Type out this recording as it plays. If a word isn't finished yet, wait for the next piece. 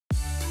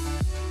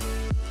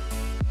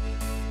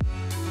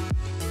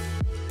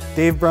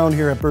Dave Brown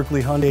here at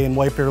Buerkle Hyundai in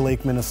White Bear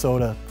Lake,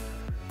 Minnesota.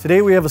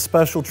 Today we have a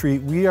special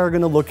treat. We are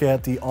going to look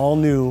at the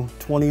all-new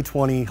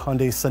 2020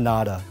 Hyundai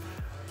Sonata.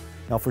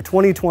 Now for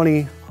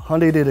 2020,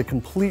 Hyundai did a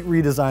complete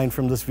redesign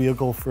from this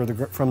vehicle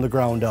from the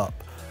ground up.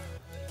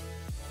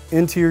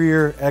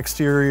 Interior,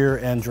 exterior,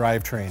 and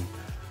drivetrain.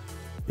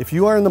 If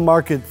you are in the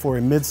market for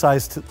a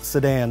mid-sized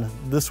sedan,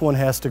 this one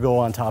has to go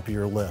on top of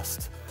your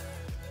list.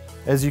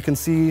 As you can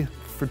see,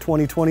 for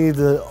 2020,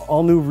 the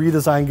all-new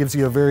redesign gives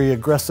you a very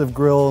aggressive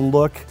grille and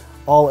look,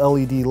 all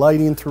LED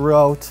lighting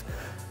throughout.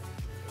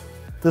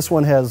 This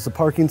one has the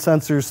parking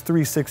sensors,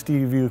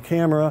 360 view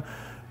camera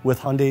with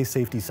Hyundai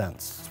Safety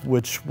Sense,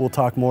 which we'll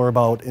talk more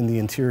about in the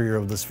interior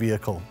of this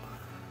vehicle.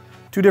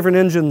 Two different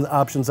engine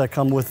options that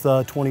come with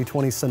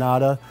 2020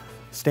 Sonata.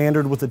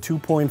 Standard with a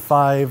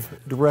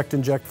 2.5 direct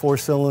inject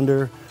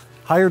 4-cylinder.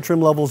 Higher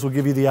trim levels will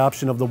give you the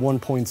option of the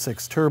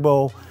 1.6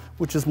 turbo,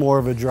 which is more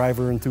of a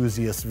driver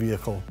enthusiast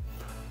vehicle.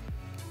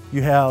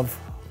 You have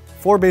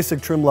 4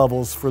 basic trim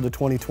levels for the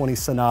 2020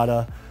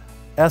 Sonata: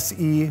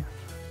 SE,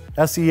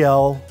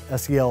 SEL,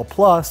 SEL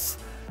Plus,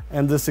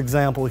 and this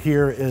example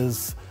here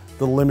is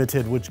the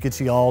Limited, which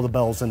gets you all the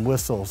bells and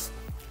whistles.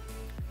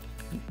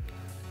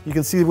 You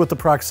can see with the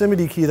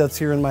proximity key that's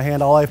here in my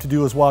hand, all I have to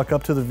do is walk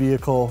up to the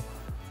vehicle,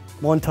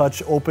 one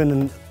touch, open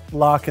and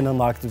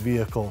unlock the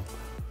vehicle.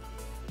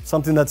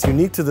 Something that's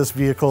unique to this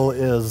vehicle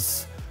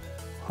is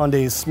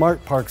Hyundai's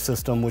Smart Park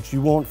system, which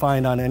you won't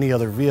find on any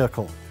other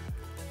vehicle.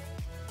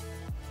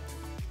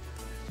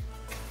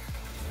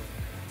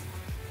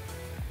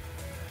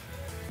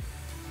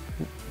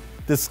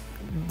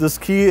 This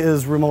key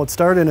is remote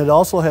start, and it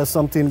also has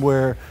something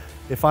where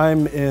if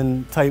I'm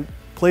in tight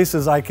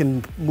places, I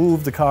can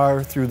move the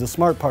car through the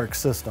Smart Park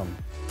system.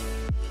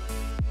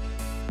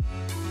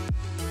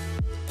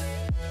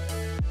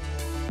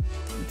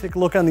 Take a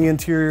look on the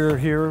interior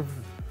here.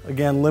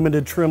 Again,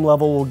 limited trim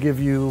level will give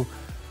you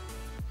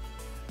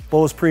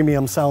Bose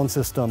premium sound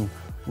system,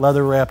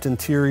 leather wrapped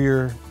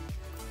interior,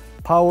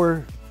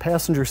 power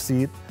passenger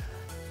seat,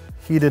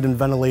 heated and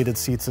ventilated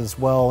seats as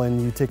well,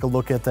 and you take a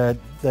look at that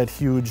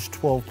huge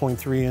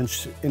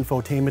 12.3-inch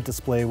infotainment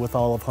display with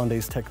all of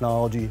Hyundai's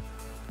technology.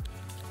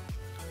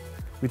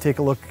 We take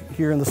a look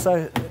here in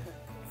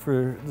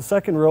for the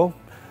second row.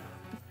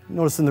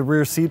 Notice in the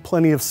rear seat,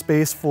 plenty of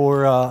space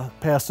for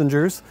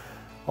passengers.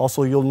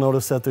 Also, you'll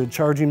notice that the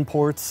charging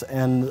ports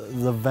and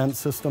the vent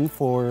system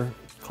for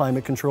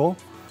climate control.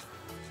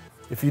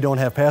 If you don't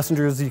have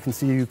passengers, you can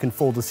see you can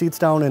fold the seats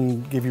down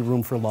and give you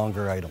room for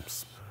longer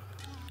items.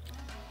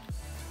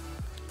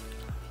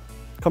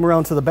 Come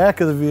around to the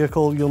back of the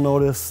vehicle, you'll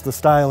notice the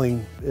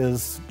styling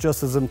is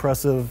just as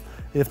impressive,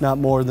 if not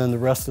more, than the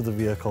rest of the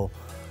vehicle.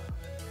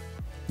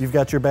 You've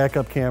got your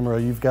backup camera,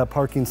 you've got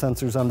parking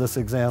sensors on this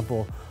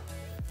example.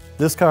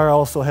 This car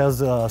also has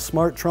a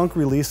smart trunk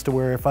release to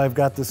where if I've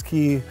got this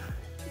key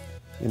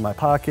in my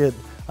pocket,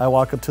 I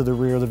walk up to the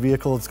rear of the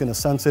vehicle, it's going to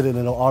sense it and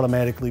it'll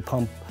automatically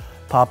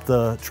pop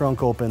the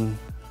trunk open.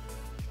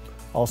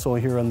 Also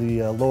here on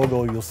the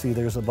logo, you'll see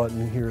there's a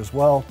button here as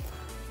well.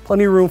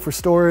 Plenty of room for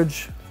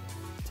storage.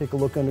 Take a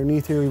look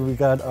underneath here, we've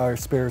got our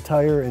spare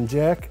tire and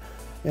jack,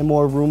 and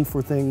more room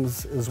for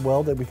things as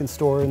well that we can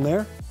store in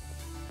there.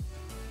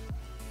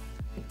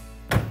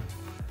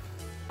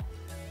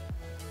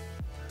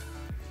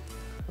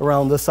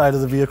 Around this side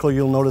of the vehicle,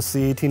 you'll notice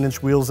the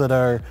 18-inch wheels that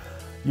are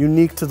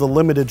unique to the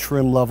limited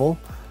trim level.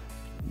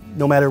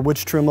 No matter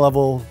which trim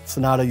level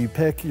Sonata you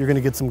pick, you're going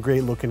to get some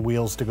great looking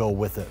wheels to go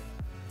with it.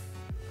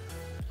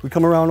 If we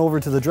come around over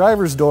to the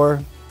driver's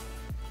door,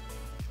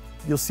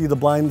 you'll see the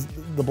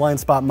blind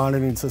spot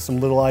monitoring system.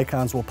 Little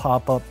icons will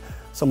pop up.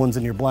 Someone's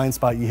in your blind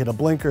spot, you hit a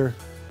blinker,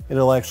 and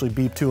it'll actually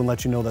beep too and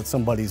let you know that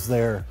somebody's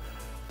there.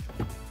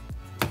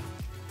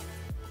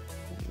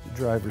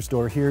 Driver's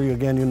door here,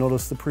 again, you'll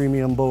notice the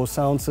premium Bose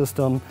sound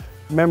system,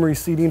 memory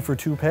seating for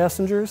 2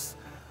 passengers.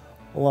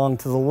 Along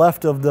to the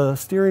left of the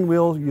steering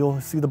wheel, you'll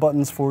see the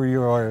buttons for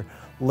your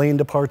lane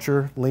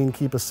departure, lane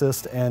keep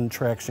assist, and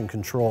traction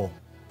control.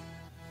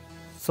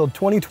 So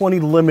 2020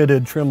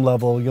 limited trim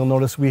level, you'll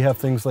notice we have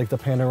things like the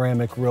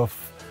panoramic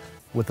roof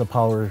with the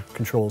power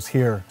controls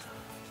here.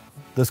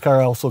 This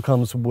car also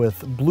comes with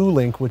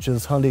BlueLink, which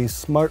is Hyundai's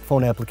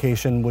smartphone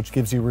application, which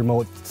gives you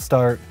remote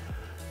start,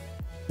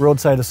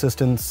 roadside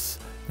assistance,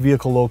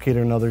 vehicle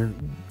locator,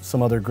 and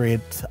some other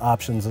great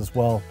options as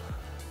well.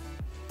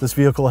 This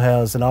vehicle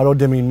has an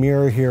auto-dimming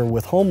mirror here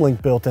with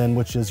HomeLink built in,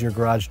 which is your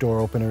garage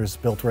door openers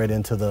built right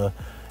into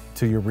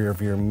your rear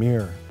view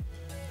mirror.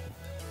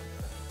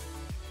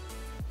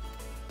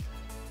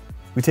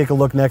 We take a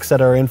look next at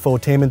our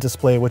infotainment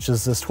display, which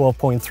is this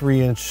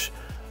 12.3-inch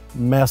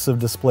massive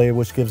display,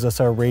 which gives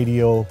us our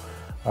radio,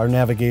 our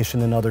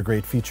navigation, and other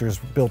great features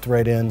built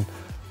right in.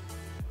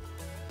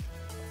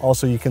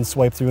 Also, you can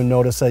swipe through and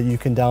notice that you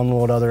can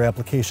download other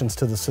applications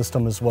to the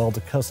system as well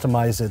to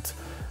customize it.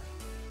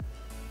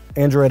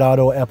 Android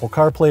Auto, Apple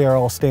CarPlay are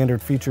all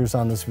standard features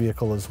on this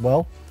vehicle as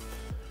well.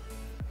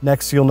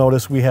 Next, you'll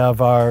notice we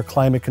have our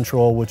climate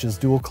control, which is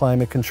dual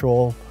climate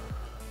control,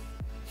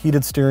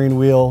 heated steering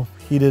wheel,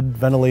 heated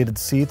ventilated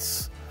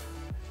seats,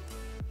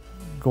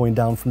 Going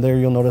down from there,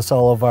 you'll notice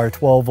all of our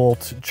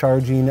 12-volt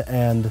charging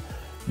and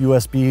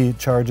USB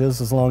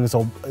charges, as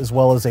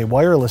well as a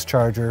wireless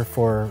charger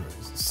for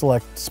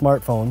select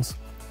smartphones.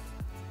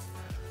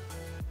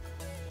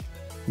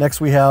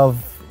 Next we have,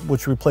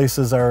 which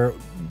replaces our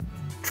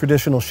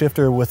traditional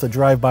shifter with a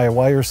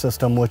drive-by-wire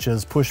system, which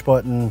is push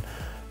button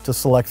to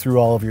select through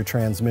all of your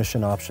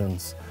transmission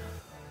options.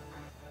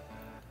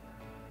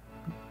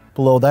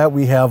 Below that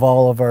we have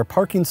all of our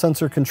parking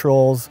sensor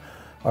controls,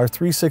 our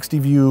 360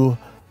 view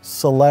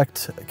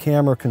select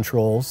camera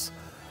controls.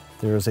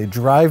 There's a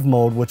drive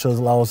mode which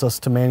allows us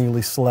to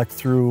manually select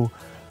through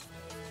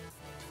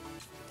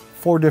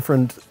 4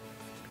 different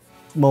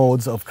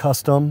modes of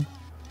custom,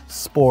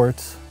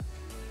 sport,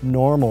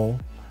 normal,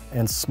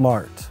 and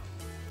smart.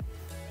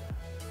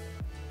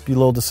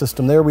 Below the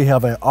system there we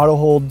have an auto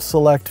hold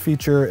select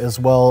feature as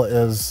well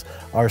as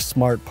our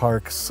smart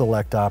park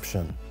select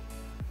option.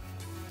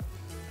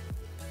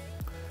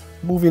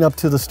 Moving up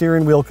to the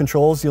steering wheel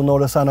controls, you'll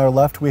notice on our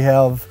left we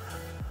have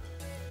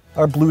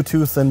our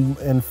Bluetooth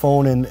and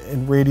phone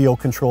and radio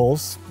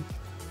controls.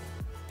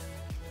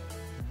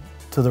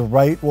 To the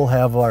right we'll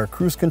have our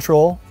cruise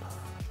control,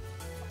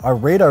 our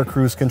radar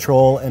cruise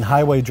control, and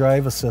highway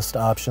drive assist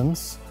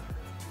options.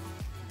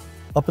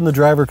 Up in the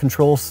driver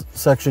control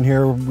section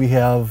here we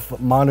have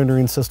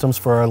monitoring systems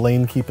for our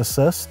lane keep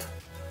assist.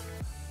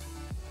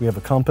 We have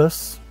a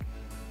compass,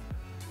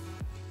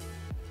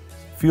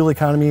 fuel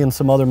economy, and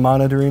some other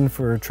monitoring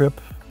for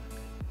trip,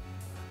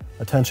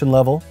 attention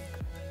level,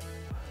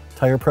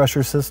 tire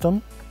pressure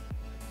system,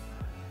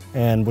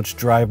 and which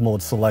drive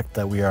mode select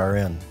that we are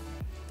in.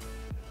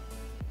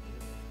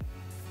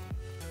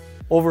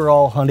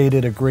 Overall, Hyundai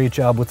did a great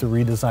job with the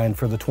redesign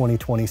for the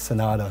 2020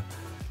 Sonata.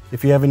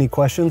 If you have any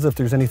questions, if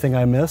there's anything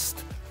I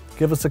missed,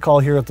 give us a call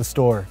here at the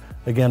store.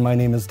 Again, my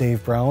name is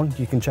Dave Brown.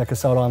 You can check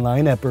us out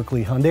online at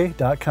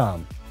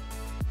buerklehyundai.com.